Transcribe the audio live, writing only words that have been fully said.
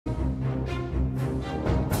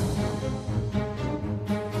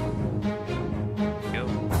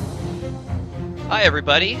Hi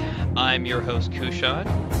everybody, I'm your host Kushan,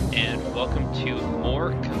 and welcome to more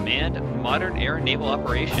Command Modern Air and Naval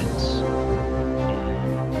Operations.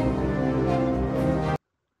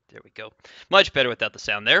 There we go. Much better without the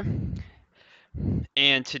sound there.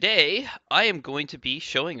 And today I am going to be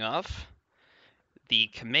showing off the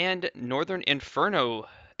Command Northern Inferno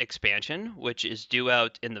expansion, which is due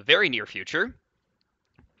out in the very near future.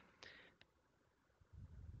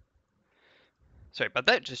 Sorry about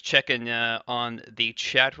that, just checking on the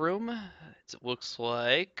chat room. It looks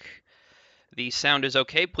like the sound is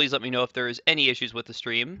okay. Please let me know if there is any issues with the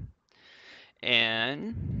stream.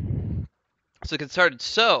 And so get started.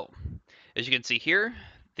 So, as you can see here,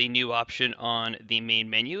 the new option on the main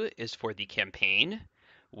menu is for the campaign,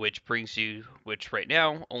 which right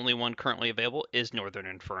now, only one currently available is Northern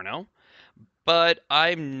Inferno. But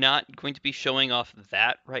I'm not going to be showing off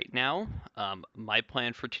that right now. My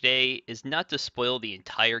plan for today is not to spoil the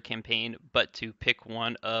entire campaign, but to pick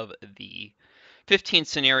one of the 15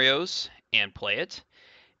 scenarios and play it.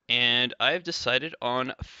 And I've decided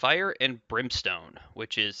on Fire and Brimstone,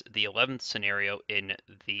 which is the 11th scenario in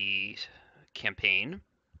the campaign.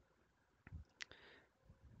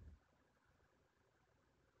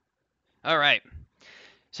 All right,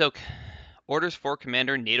 so orders for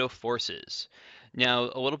Commander NATO forces. Now,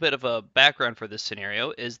 a little bit of a background for this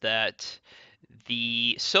scenario is that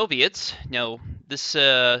the Soviets, now this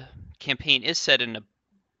campaign is set in, I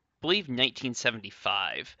believe,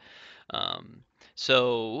 1975. Um,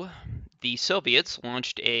 so the Soviets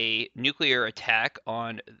launched a nuclear attack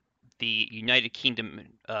on the United Kingdom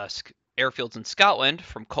airfields in Scotland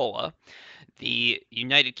from Kola. The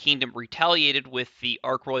United Kingdom retaliated with the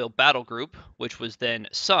Ark Royal Battle Group, which was then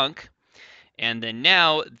sunk. And then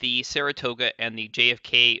now the Saratoga and the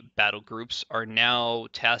JFK battle groups are now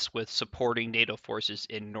tasked with supporting NATO forces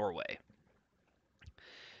in Norway.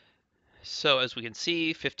 So as we can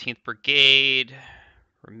see, 15th Brigade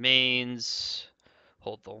remains,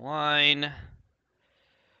 hold the line.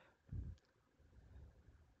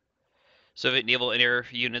 Soviet naval and air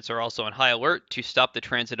units are also on high alert to stop the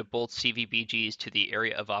transit of both CVBGs to the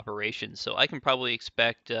area of operations. So I can probably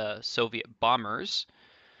expect Soviet bombers.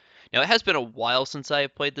 Now, it has been a while since I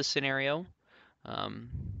have played this scenario. Um,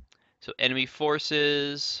 so enemy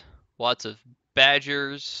forces, lots of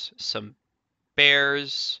Badgers, some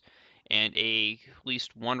Bears, and at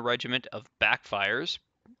least one regiment of backfires,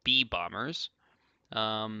 B bombers.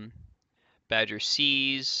 Badger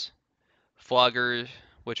Cs, Flogger,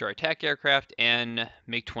 which are attack aircraft, and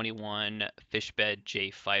MiG-21 Fishbed J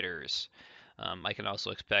fighters. I can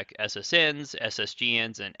also expect SSNs,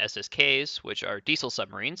 SSGNs, and SSKs, which are diesel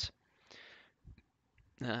submarines.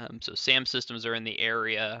 So SAM systems are in the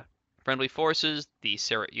area. Friendly forces, the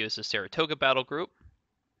USS Saratoga Battle Group,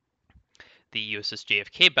 the USS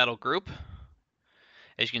JFK Battle Group.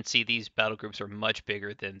 As you can see, these battle groups are much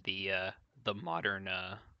bigger than the modern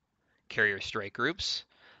carrier strike groups.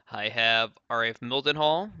 I have RAF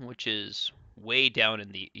Mildenhall, which is way down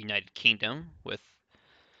in the United Kingdom with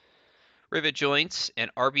rivet joints,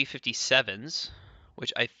 and RB-57s,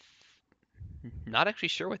 which I'm not actually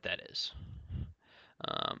sure what that is.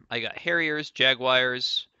 I got Harriers,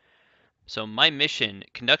 Jaguars. So my mission,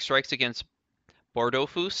 conduct strikes against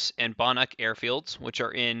Bordofus and Bonnock airfields, which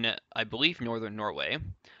are in, I believe, northern Norway.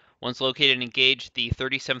 Once located, engage the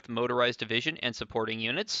 37th Motorized Division and supporting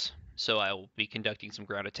units. So I will be conducting some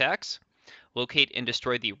ground attacks. Locate and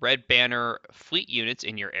destroy the Red Banner fleet units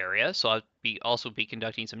in your area. So I'll also be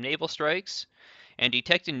conducting some naval strikes. And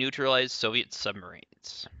detect and neutralize Soviet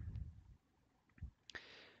submarines.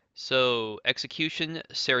 So execution,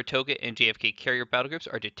 Saratoga and JFK carrier battle groups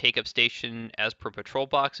are to take up station as per patrol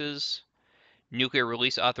boxes. Nuclear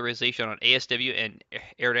release authorization on ASW and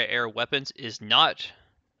air-to-air weapons is not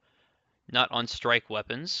on strike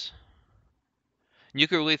weapons.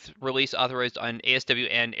 Nuclear release authorized on ASW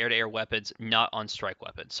and air-to-air weapons, not on strike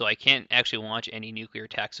weapons. So I can't actually launch any nuclear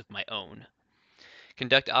attacks of my own.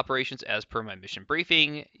 Conduct operations as per my mission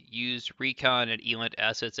briefing. Use recon and ELINT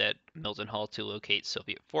assets at Mildenhall to locate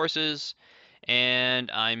Soviet forces. And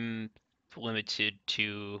I'm limited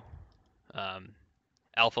to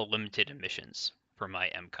alpha limited emissions for my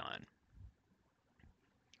MCON.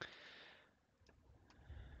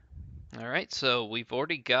 Alright, so we've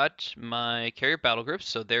already got my carrier battle groups,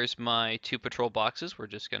 so there's my 2 patrol boxes. We're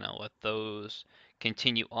just going to let those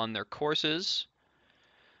continue on their courses.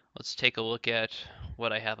 Let's take a look at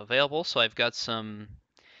what I have available. So I've got some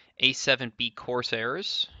A7B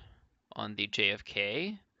Corsairs on the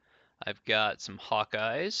JFK. I've got some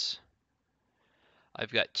Hawkeyes.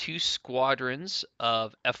 I've got 2 squadrons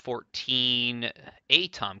of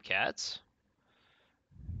F-14A Tomcats.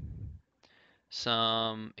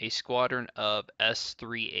 a squadron of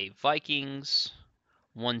S3A Vikings,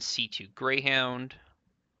 one C2 Greyhound,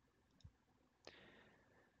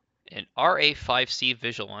 an RA5C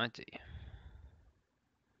Vigilante.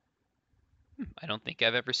 I don't think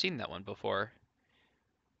I've ever seen that one before.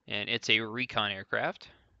 And it's a recon aircraft.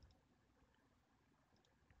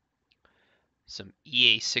 Some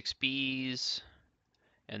EA6Bs,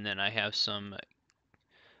 and then I have some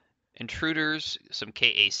intruders, some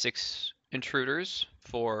KA6 intruders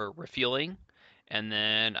for refueling, and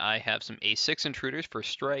then I have some A6 intruders for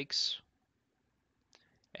strikes,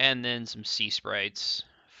 and then some Sea Sprites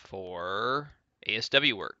for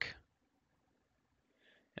ASW work.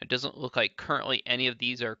 It doesn't look like currently any of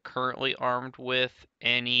these are currently armed with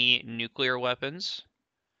any nuclear weapons.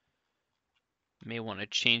 May want to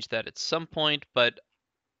change that at some point, but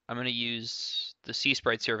I'm going to use the Sea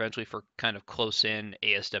Sprites here eventually for kind of close-in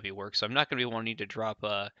ASW work, so I'm not going to be wanting to drop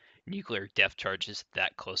nuclear depth charges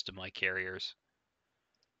that close to my carriers.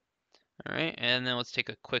 All right, and then let's take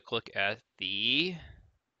a quick look at I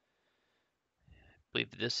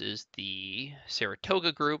believe this is the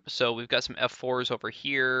Saratoga group. So we've got some F4s over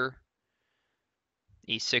here,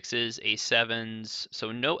 A6s, A7s,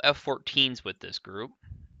 so no F14s with this group.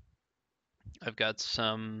 I've got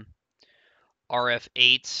some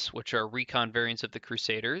RF8s, which are recon variants of the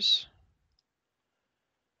Crusaders.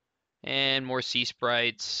 And more Sea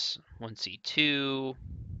Sprites, one C2,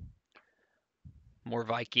 more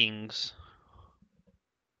Vikings,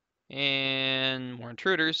 and more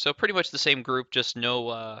Intruders. So pretty much the same group, just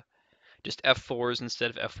no, just F4s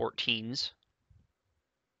instead of F14s.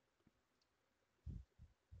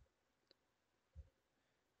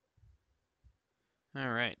 All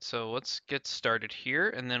right, so let's get started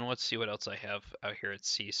here, and then let's see what else I have out here at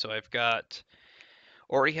sea. So I've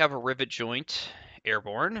already have a rivet joint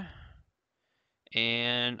airborne,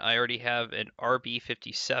 and I already have an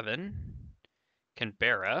RB-57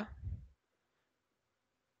 Canberra.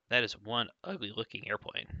 That is one ugly looking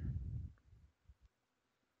airplane.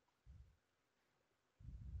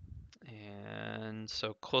 And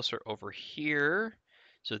so closer over here.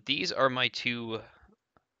 So these are my two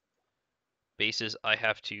bases I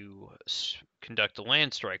have to conduct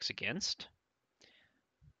land strikes against.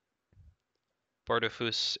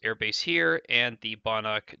 Bardafus Air Base here and the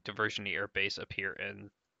Bonnock Diversionary Air Base up here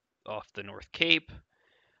and off the North Cape.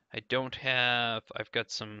 There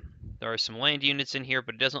are some land units in here,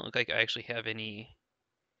 but it doesn't look like I actually have any.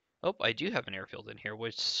 Oh, I do have an airfield in here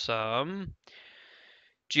with some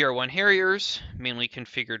GR1 Harriers, mainly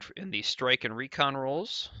configured in the strike and recon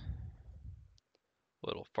roles. A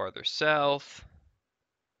little farther south,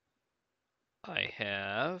 I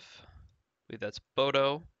believe that's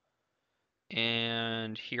Bodo.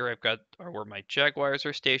 And here I've got where my Jaguars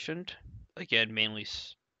are stationed. Again, mainly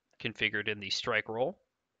configured in the strike role.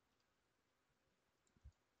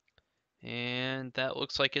 And that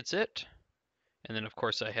looks like it's it. And then of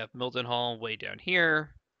course I have Mildenhall way down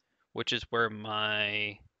here, which is where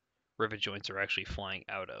my rivet joints are actually flying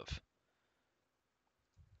out of.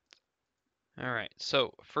 All right,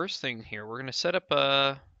 so first thing here, we're going to set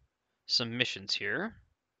up some missions here.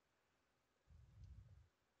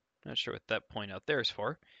 Not sure what that point out there is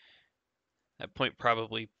for. That point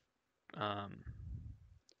probably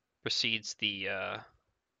precedes the,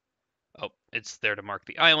 oh, it's there to mark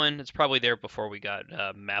the island. It's probably there before we got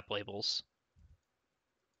map labels.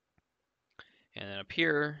 And then up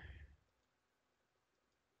here,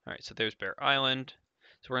 all right, so there's Bear Island.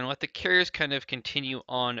 So we're going to let the carriers kind of continue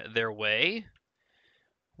on their way.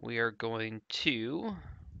 We are going to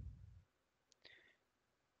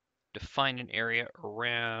define an area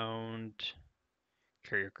around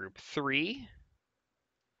carrier group 3.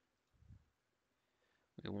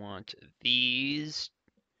 We want these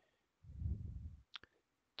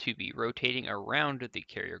to be rotating around the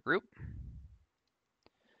carrier group.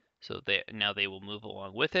 So now they will move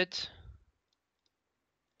along with it.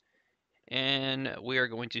 And we are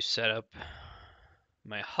going to set up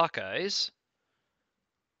my Hawkeyes.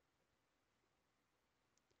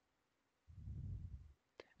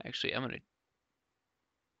 Actually, I'm going to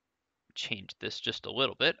change this just a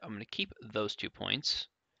little bit. I'm going to keep those 2 points.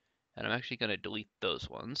 And I'm actually going to delete those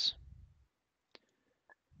ones.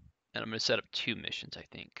 And I'm going to set up 2 missions, I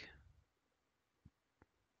think.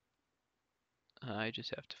 I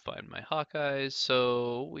just have to find my Hawkeyes.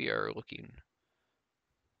 So we are looking.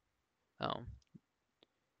 Oh.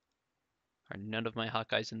 Are none of my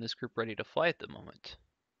Hawkeyes in this group ready to fly at the moment?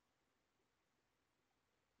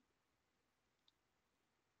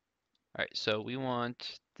 All right, so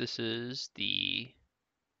this is the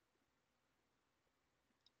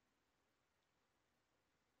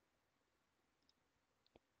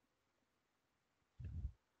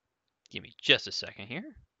Give me just a second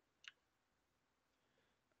here.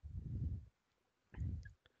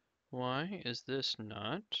 Why is this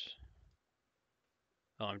not?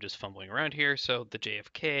 Oh, I'm just fumbling around here. So the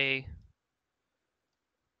JFK,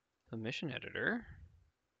 the mission editor,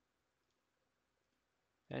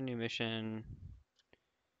 add new mission,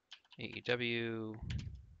 AEW,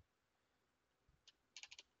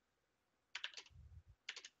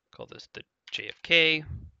 call this the JFK.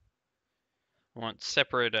 I want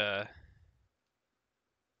separate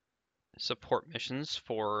support missions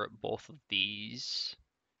for both of these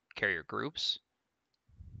carrier groups.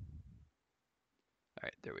 All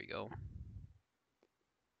right, there we go.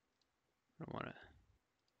 I want to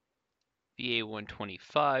VA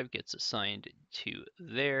 125 gets assigned to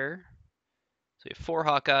there. So we have 4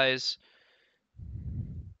 Hawkeyes.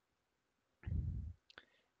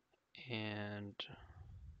 And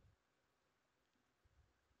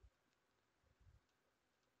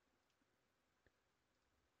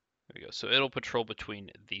there we go. So it'll patrol between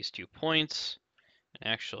these 2 points. And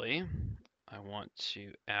actually, I want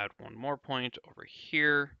to add one more point over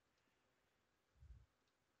here.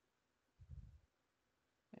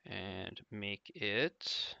 And make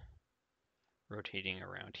it rotating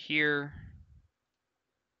around here.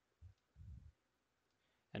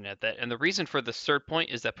 And at that, and the reason for this third point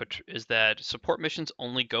is that support missions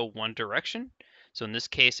only go one direction. So in this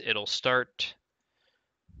case, it'll start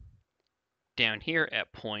down here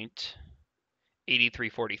at point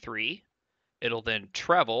 8343. It'll then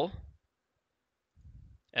travel,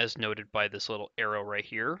 as noted by this little arrow right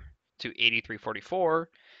here, to 8344,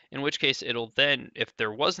 in which case it'll then, if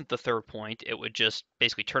there wasn't the third point, it would just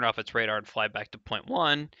basically turn off its radar and fly back to point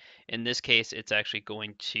 1. In this case, it's actually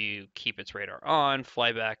going to keep its radar on,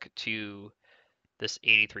 fly back to this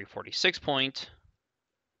 8346 point,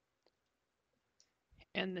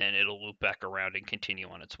 and then it'll loop back around and continue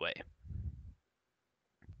on its way.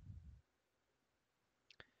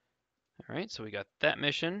 All right, so we got that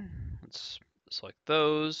mission. Let's select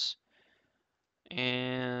those.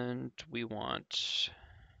 And we want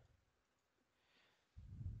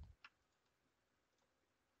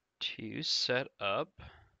to set up.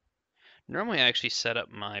 Normally I actually set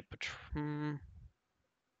up my Normally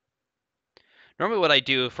what I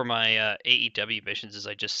do for my AEW missions is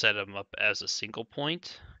I just set them up as a single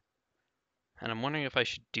point. And I'm wondering if I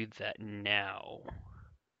should do that now.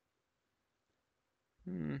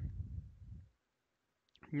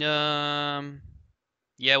 Yeah,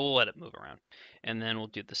 we'll let it move around. And then we'll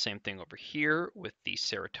do the same thing over here with the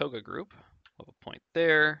Saratoga group. We'll have a point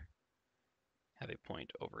there, have a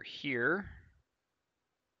point over here.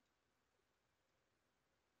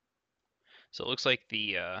 So it looks like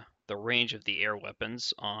the range of the air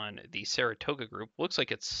weapons on the Saratoga group looks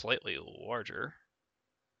like it's slightly larger.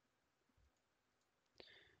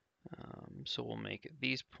 So we'll make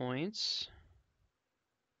these points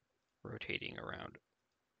rotating around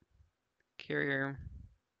carrier,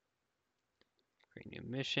 create new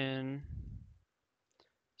mission,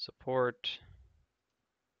 support,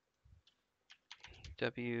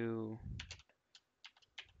 W,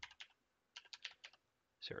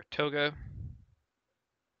 Saratoga.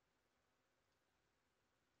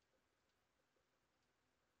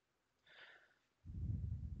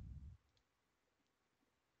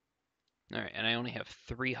 All right, and I only have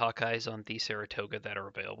 3 Hawkeyes on the Saratoga that are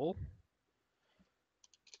available.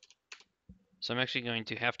 So I'm actually going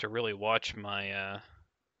to have to really watch my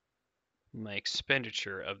my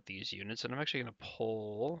expenditure of these units, and I'm actually going to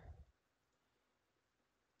pull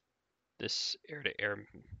this air-to-air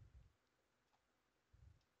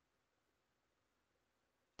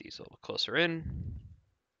these a little closer in.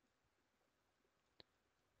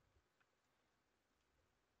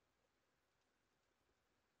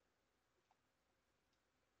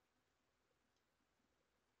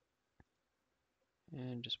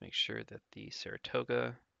 And just make sure that the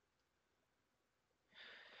Saratoga.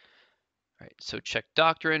 All right, so check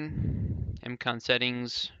doctrine, MCON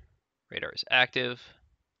settings, radar is active.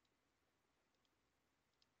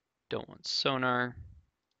 Don't want sonar.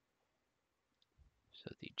 So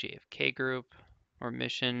the JFK group or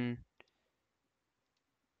mission,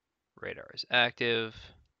 radar is active,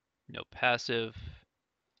 no passive,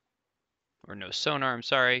 or no sonar, I'm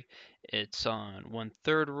sorry. It's on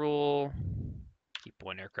 1/3 rule. Keep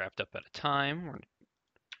one aircraft up at a time.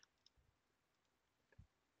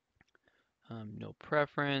 No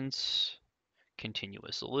preference,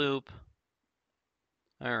 continuous loop.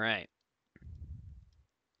 All right.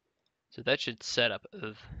 So that should set up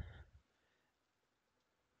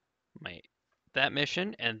that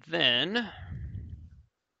mission, and then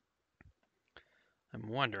I'm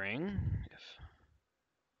wondering if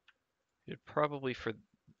probably for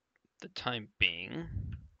the time being.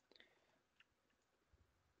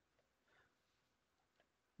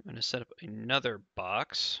 I'm going to set up another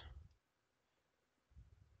box.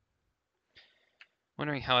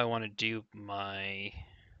 Wondering how I want to do my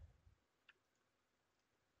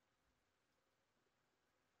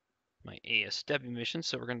ASW mission.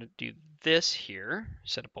 So we're going to do this here.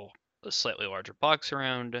 Set up a slightly larger box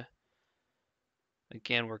around.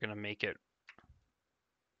 Again, we're going to make it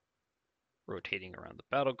rotating around the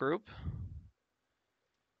battle group.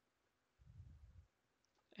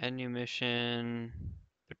 Add new mission,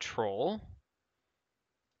 patrol,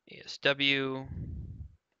 ASW.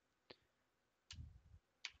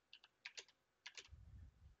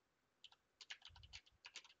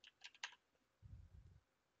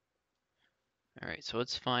 All right, so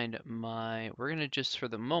let's find we're gonna just for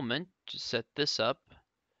the moment, just set this up.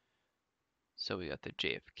 So we got the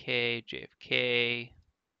JFK.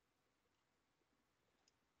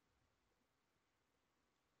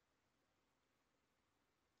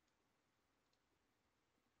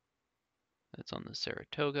 That's on the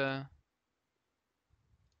Saratoga.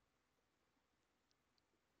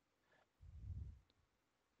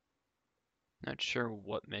 Not sure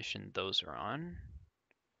what mission those are on,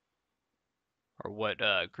 or what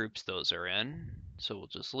groups those are in. So we'll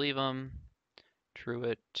just leave them.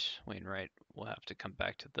 Truett, Wainwright, we'll have to come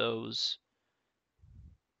back to those.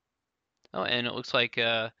 Oh, and it looks like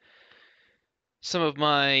some of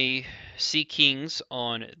my Sea Kings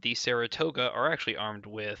on the Saratoga are actually armed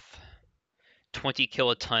with 20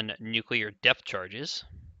 kiloton nuclear depth charges.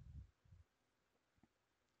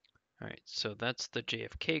 All right, so that's the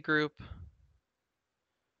JFK group. All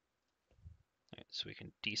right, so we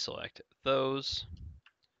can deselect those.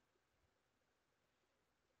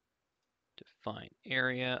 Define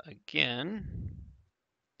area again.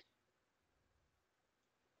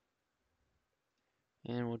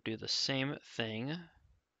 And we'll do the same thing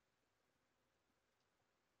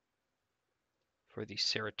for the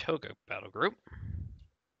Saratoga battle group.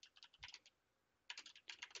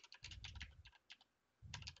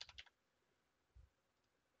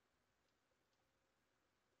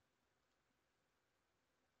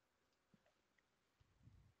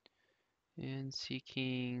 And Sea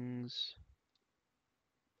Kings.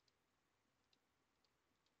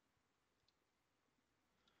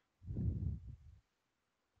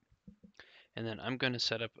 And then I'm going to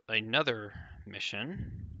set up another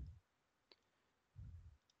mission.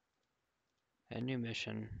 A new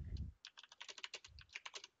mission.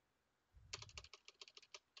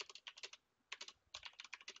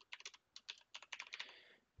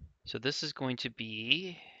 So this is going to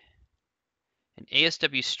be an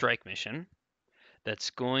ASW strike mission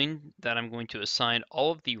that I'm going to assign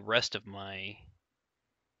all of the rest of my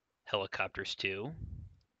helicopters to.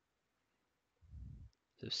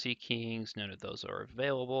 So Sea Kings, none of those are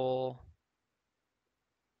available.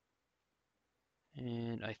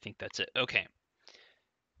 And I think that's it. Okay.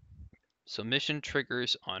 So mission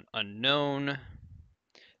triggers on unknown.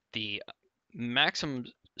 The maximum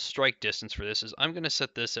strike distance for this is I'm going to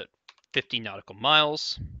set this at 50 nautical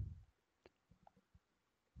miles.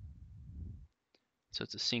 So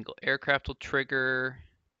it's a single aircraft will trigger.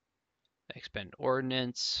 Expend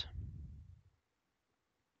ordnance.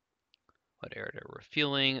 What area we're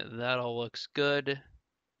fueling. That all looks good.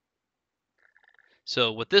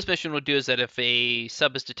 So what this mission will do is that if a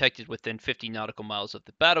sub is detected within 50 nautical miles of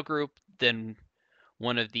the battle group, then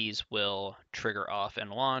one of these will trigger off and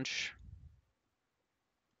launch.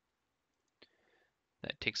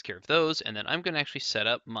 That takes care of those. And then I'm going to actually set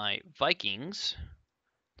up my Vikings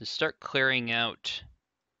to start clearing out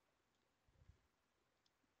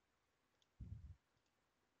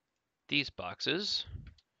these boxes.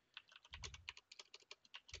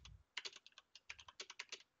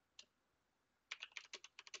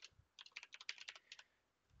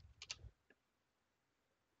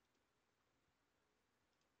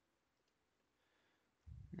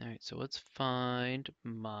 All right, so let's find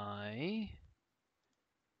my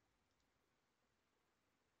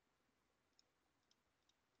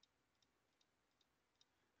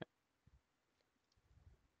I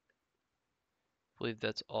believe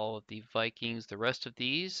that's all of the Vikings. The rest of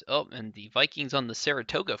these, oh, and the Vikings on the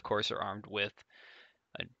Saratoga, of course, are armed with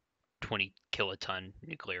a 20 kiloton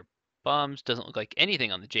nuclear bombs. Doesn't look like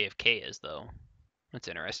anything on the JFK is, though. That's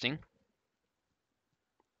interesting.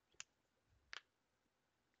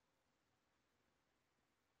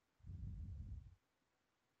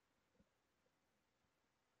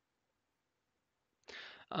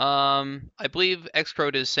 I believe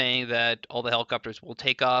Xcrode is saying that all the helicopters will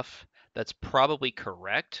take off. That's probably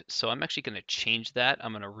correct. So I'm actually going to change that.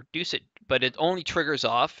 I'm going to reduce it, but it only triggers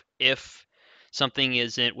off if something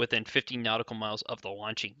isn't within 50 nautical miles of the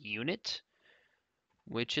launching unit,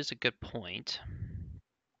 which is a good point.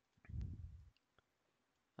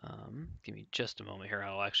 Give me just a moment here.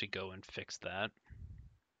 I'll actually go and fix that.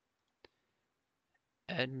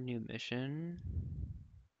 Add new mission.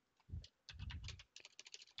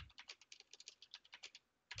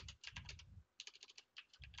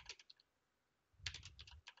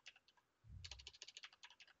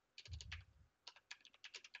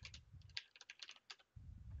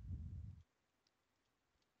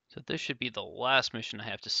 So this should be the last mission I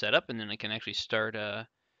have to set up, and then I can actually start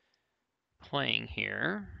playing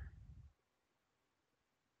here.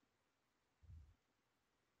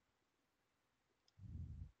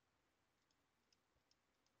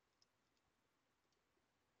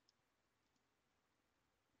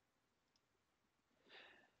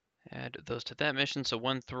 Add those to that mission. So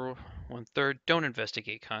 1/3. Don't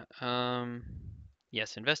investigate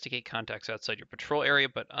yes, investigate contacts outside your patrol area,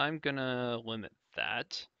 but I'm gonna limit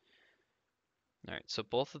that. All right, so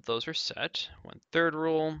both of those are set. 1/3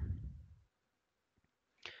 rule.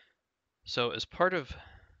 So as part of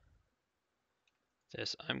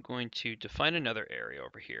this, I'm going to define another area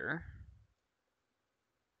over here.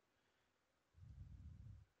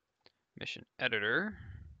 Mission editor.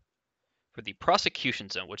 For the prosecution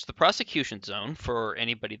zone, which the prosecution zone, for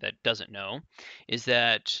anybody that doesn't know, is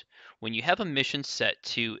that when you have a mission set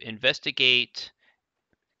to investigate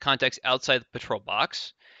contacts outside the patrol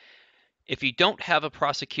box, if you don't have a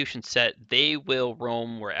prosecution set, they will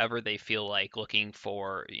roam wherever they feel like looking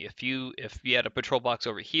for. If you had a patrol box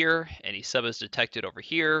over here and a sub is detected over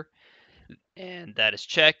here, and that is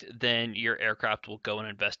checked, then your aircraft will go and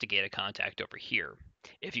investigate a contact over here.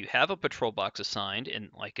 If you have a patrol box assigned, and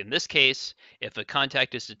like in this case, if a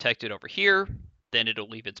contact is detected over here, then it'll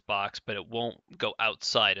leave its box, but it won't go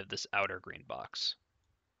outside of this outer green box.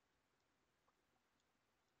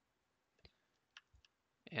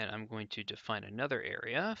 And I'm going to define another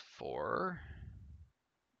area for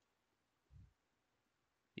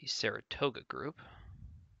the Saratoga group.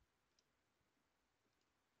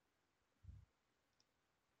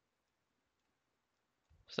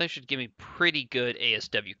 So that should give me pretty good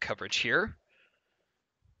ASW coverage here.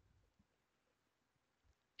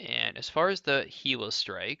 And as far as the helo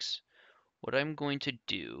strikes, what I'm going to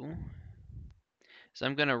do is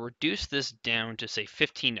I'm going to reduce this down to, say,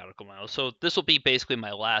 15 nautical miles. So this will be basically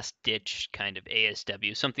my last ditch kind of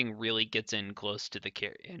ASW. Something really gets in close to the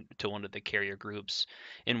to one of the carrier groups,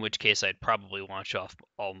 in which case I'd probably launch off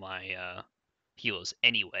all my helos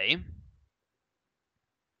anyway.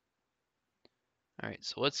 All right,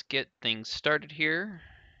 so let's get things started here.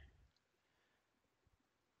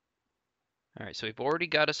 All right, so we've already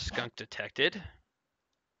got a skunk detected,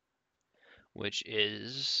 which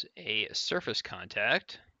is a surface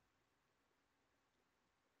contact.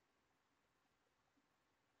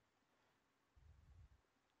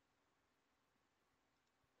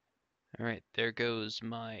 All right, there goes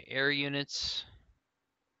my air units.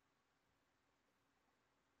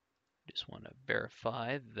 Just want to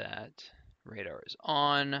verify that radar is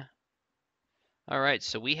on. All right,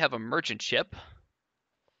 so we have a merchant ship.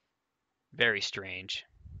 Very strange.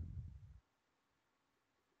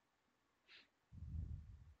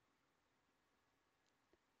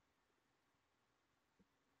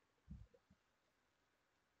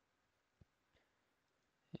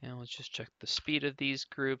 And let's just check the speed of these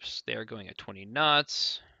groups. They are going at 20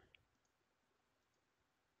 knots.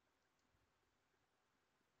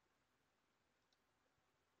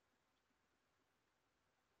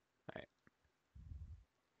 All right.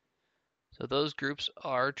 So those groups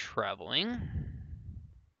are traveling.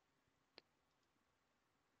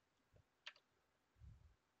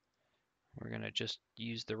 We're going to just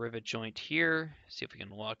use the rivet joint here, see if we can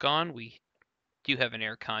lock on. We do have an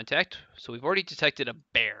air contact, so we've already detected a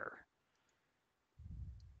bear.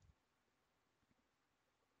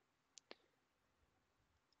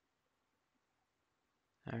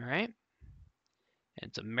 All right. And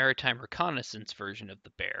it's a maritime reconnaissance version of the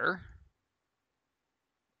bear.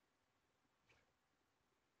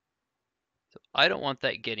 So I don't want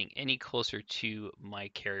that getting any closer to my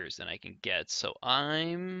carriers than I can get. So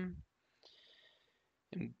I'm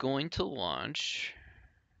going to launch.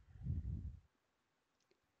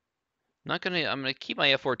 I'm gonna keep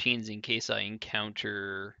my F-14s in case I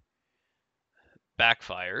encounter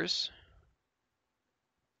backfires.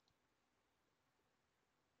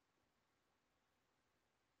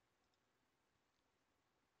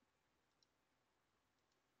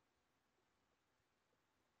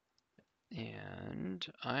 And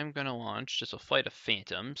I'm going to launch just a flight of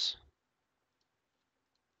phantoms.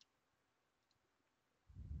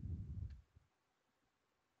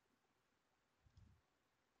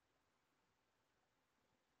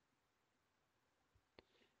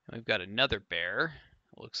 And we've got another bear,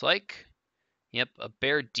 it looks like. Yep, a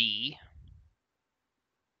bear D.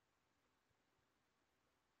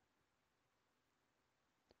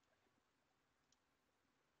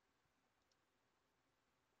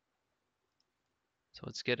 So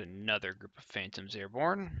let's get another group of phantoms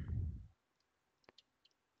airborne.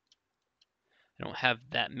 I don't have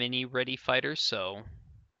that many ready fighters, so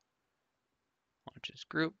launch this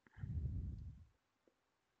group.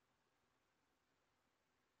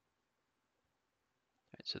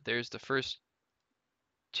 Alright, so there's the first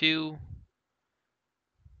two.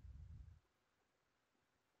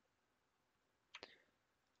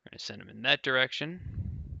 We're going to send them in that direction.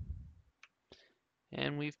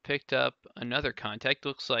 And we've picked up another contact.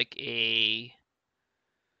 Looks like a...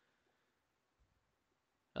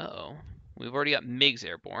 Uh-oh. We've already got MiGs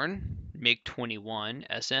airborne. MiG-21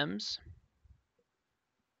 SMs.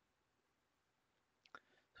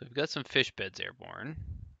 So we've got some fish beds airborne.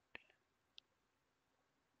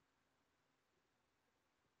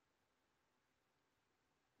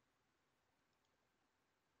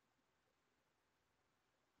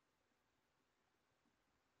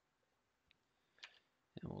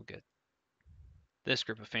 And we'll get this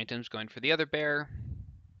group of phantoms going for the other bear.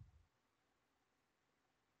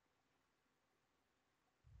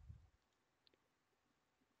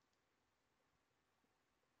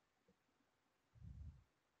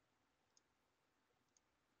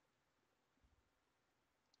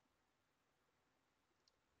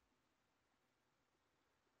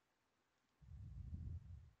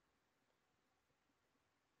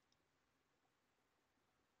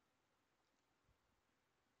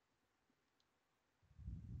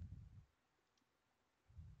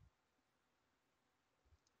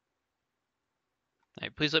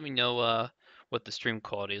 Alright, please let me know what the stream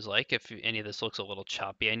quality is like, if any of this looks a little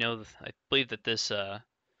choppy. I believe that this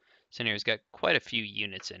scenario's got quite a few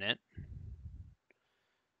units in it.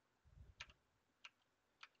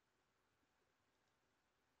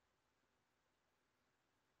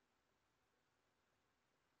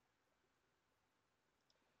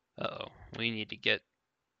 Uh-oh, we need to get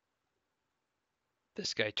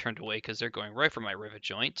this guy turned away because they're going right for my rivet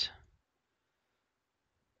joint.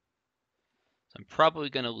 So I'm probably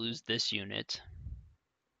going to lose this unit.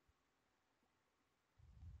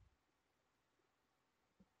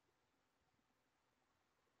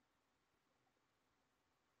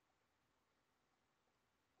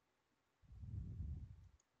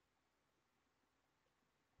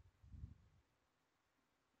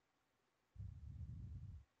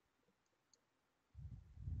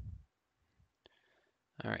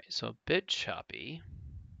 Alright, so a bit choppy.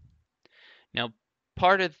 Now,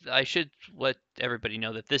 I should let everybody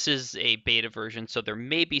know that this is a beta version, so there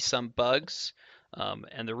may be some bugs.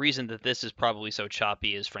 And the reason that this is probably so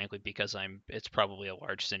choppy is frankly because it's probably a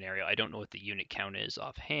large scenario. I don't know what the unit count is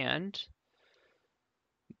offhand,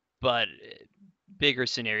 but bigger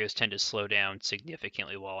scenarios tend to slow down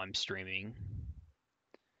significantly while I'm streaming.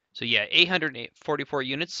 So yeah, 844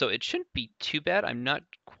 units, so it shouldn't be too bad. I'm not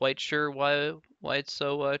quite sure why it's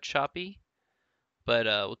so choppy. But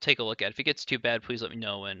we'll take a look at it. If it gets too bad, please let me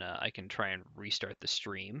know and I can try and restart the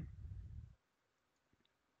stream.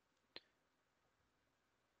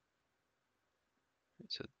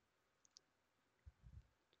 So,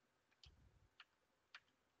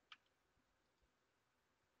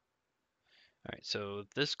 all right, so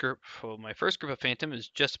this group, well, my first group of Phantom is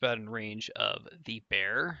just about in range of the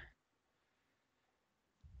bear.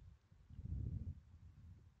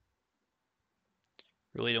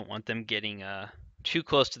 Really don't want them getting too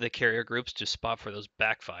close to the carrier groups to spot for those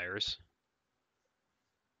backfires.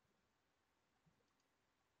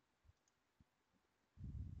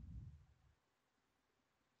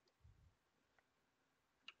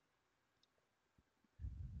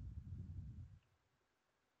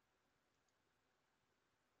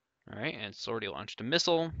 All right, and it's already launched a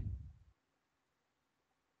missile.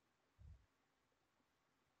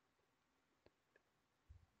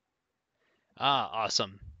 Ah,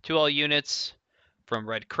 awesome. To all units from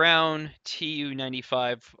Red Crown,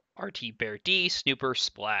 TU-95, RT Bear D, Snooper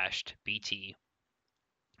splashed, BT.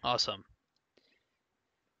 Awesome.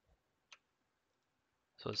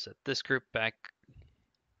 So let's set this group back.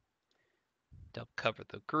 Double cover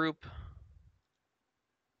the group.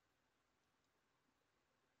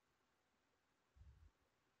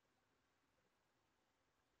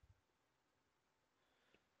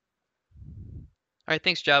 All right,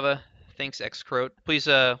 thanks, Java. Thanks, Xcroat. Please,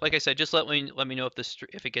 like I said, just let me know if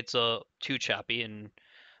if it gets too choppy, and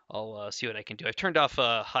I'll see what I can do. I've turned off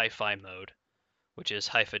hi-fi mode, which is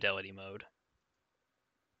high fidelity mode.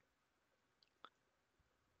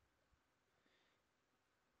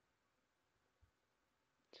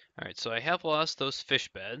 All right, so I have lost those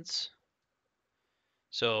fish beds.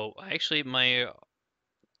 So actually, my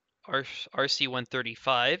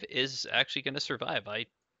RC-135 is actually going to survive. I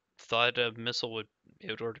thought a missile would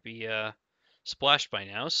it would be splashed by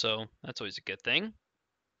now, so that's always a good thing.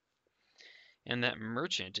 And that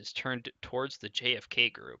merchant is turned towards the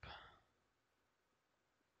JFK group.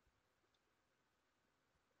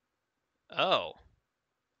 Oh,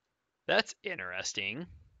 that's interesting.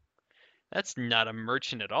 That's not a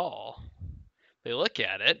merchant at all. They look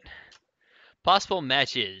at it. Possible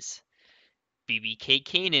matches: BBK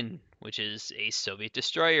Kanan, which is a Soviet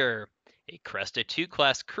destroyer, a Cresta 2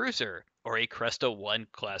 class cruiser, or a Cresta 1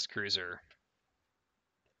 class cruiser.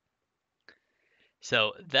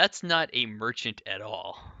 So that's not a merchant at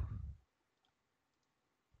all.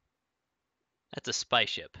 That's a spy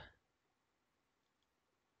ship.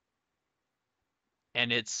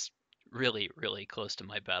 And it's really, really close to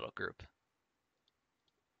my battle group.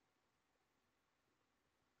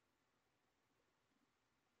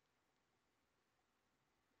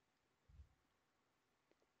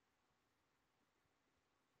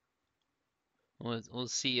 We'll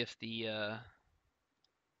see if the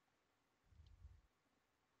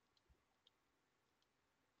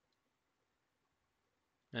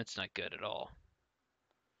that's not good at all.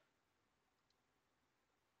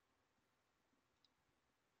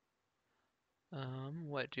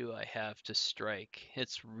 What do I have to strike?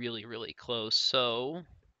 It's really, really close. So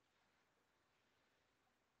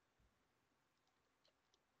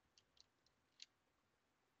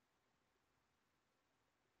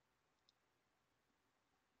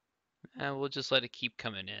we'll just let it keep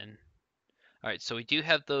coming in. All right, so we do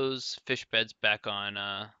have those fish beds back on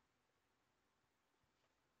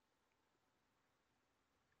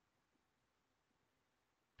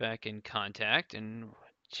back in contact, and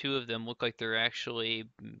two of them look like they're actually,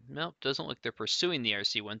 nope, doesn't look they're pursuing the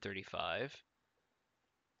RC-135,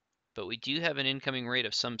 but we do have an incoming raid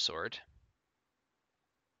of some sort.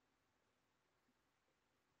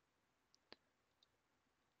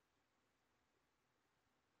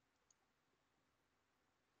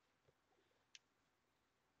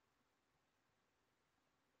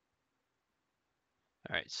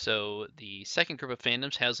 All right, so the second group of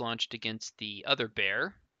Phantoms has launched against the other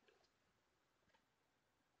bear.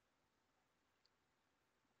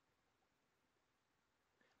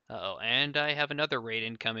 Uh-oh, and I have another raid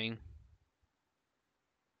incoming.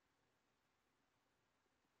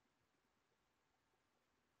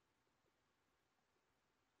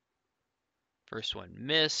 First one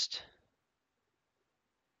missed.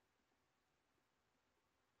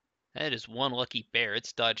 That is one lucky bear.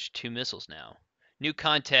 It's dodged two missiles now. New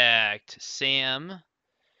contact, Sam.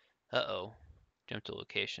 Uh-oh, jump to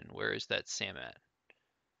location. Where is that Sam at?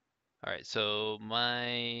 All right, so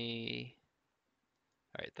my...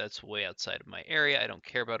 All right, that's way outside of my area. I don't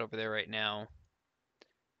care about over there right now.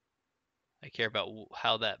 I care about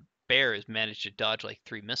how that bear has managed to dodge like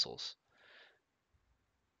 3 missiles.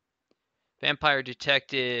 Vampire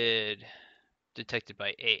detected. Detected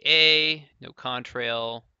by AA. No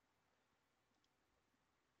contrail.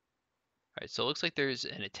 Alright, so it looks like there's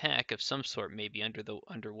an attack of some sort maybe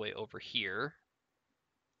underway over here.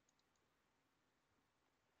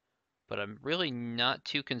 But I'm really not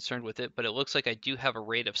too concerned with it, but it looks like I do have a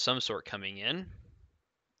raid of some sort coming in.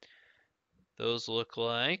 Those look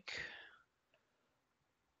like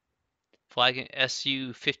Flag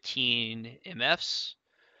Su-15 MFs,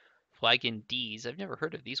 Flagon Ds. I've never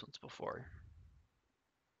heard of these ones before.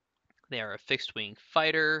 They are a fixed-wing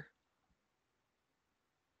fighter,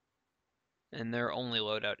 and their only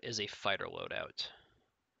loadout is a fighter loadout.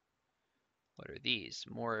 What are these?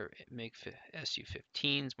 More MiG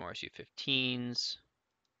Su-15s, more Su-15s.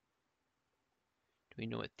 Do we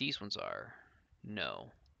know what these ones are?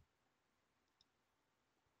 No.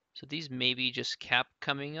 So these may be just cap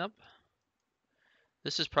coming up.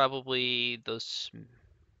 This is probably those.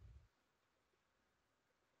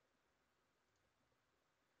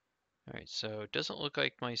 Alright, so it doesn't look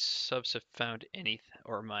like my subs have found any,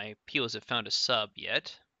 or my POs have found a sub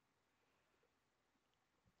yet.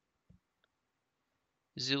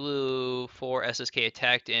 Zulu 4 SSK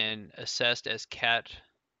attacked and assessed as Cat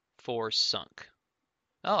 4 sunk.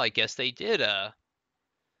 Oh, I guess they did, I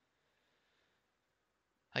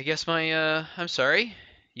guess I'm sorry.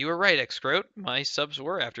 You were right, Xcroat. My subs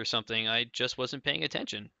were after something. I just wasn't paying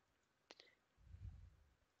attention.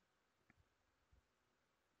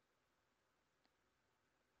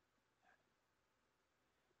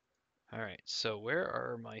 Alright, so where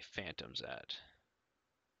are my phantoms at?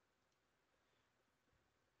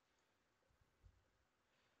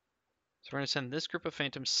 So we're going to send this group of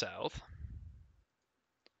phantoms south.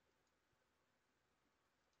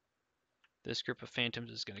 This group of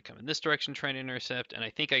phantoms is going to come in this direction, trying to intercept, and I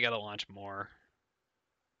think I got to launch more.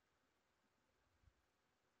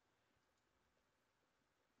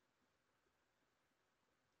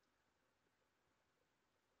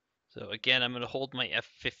 So again, I'm going to hold my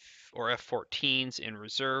F5 or F14s in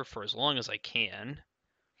reserve for as long as I can.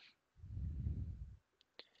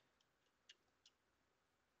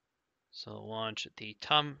 So launch the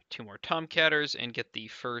two more Tomcatters and get the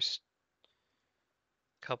first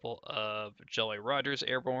couple of Jolly Rogers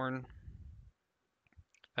airborne. In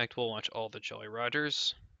fact, we'll launch all the Jolly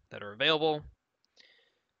Rogers that are available.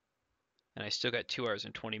 And I still got 2 hours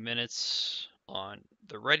and 20 minutes on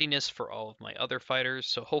the readiness for all of my other fighters.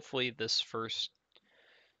 So hopefully this first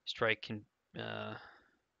strike can...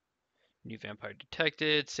 new vampire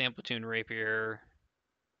detected, Sam Platoon Rapier,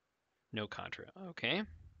 no Contra. Okay.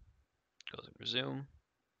 Goes and resume.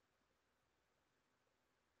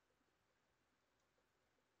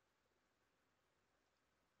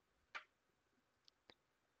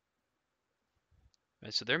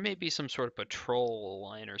 Right, so there may be some sort of patrol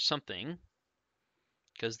line or something,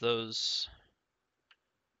 because those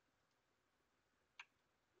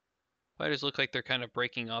fighters look like they're kind of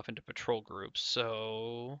breaking off into patrol groups,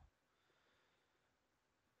 so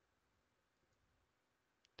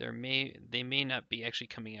they may not be actually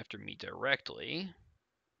coming after me directly.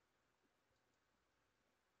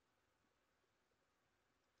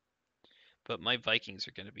 But my Vikings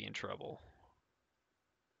are going to be in trouble.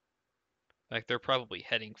 In fact, they're probably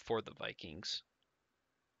heading for the Vikings.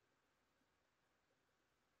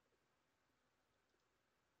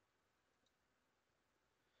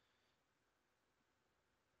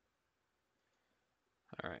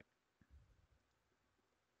 Alright.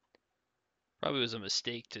 Probably was a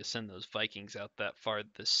mistake to send those Vikings out that far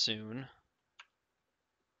this soon.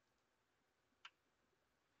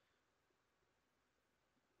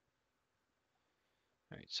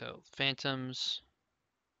 Alright, so Phantoms.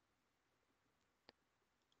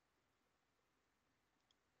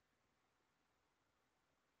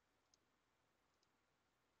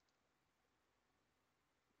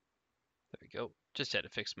 There we go. Just had to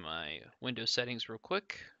fix my Windows settings real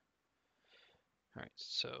quick. Alright,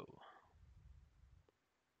 so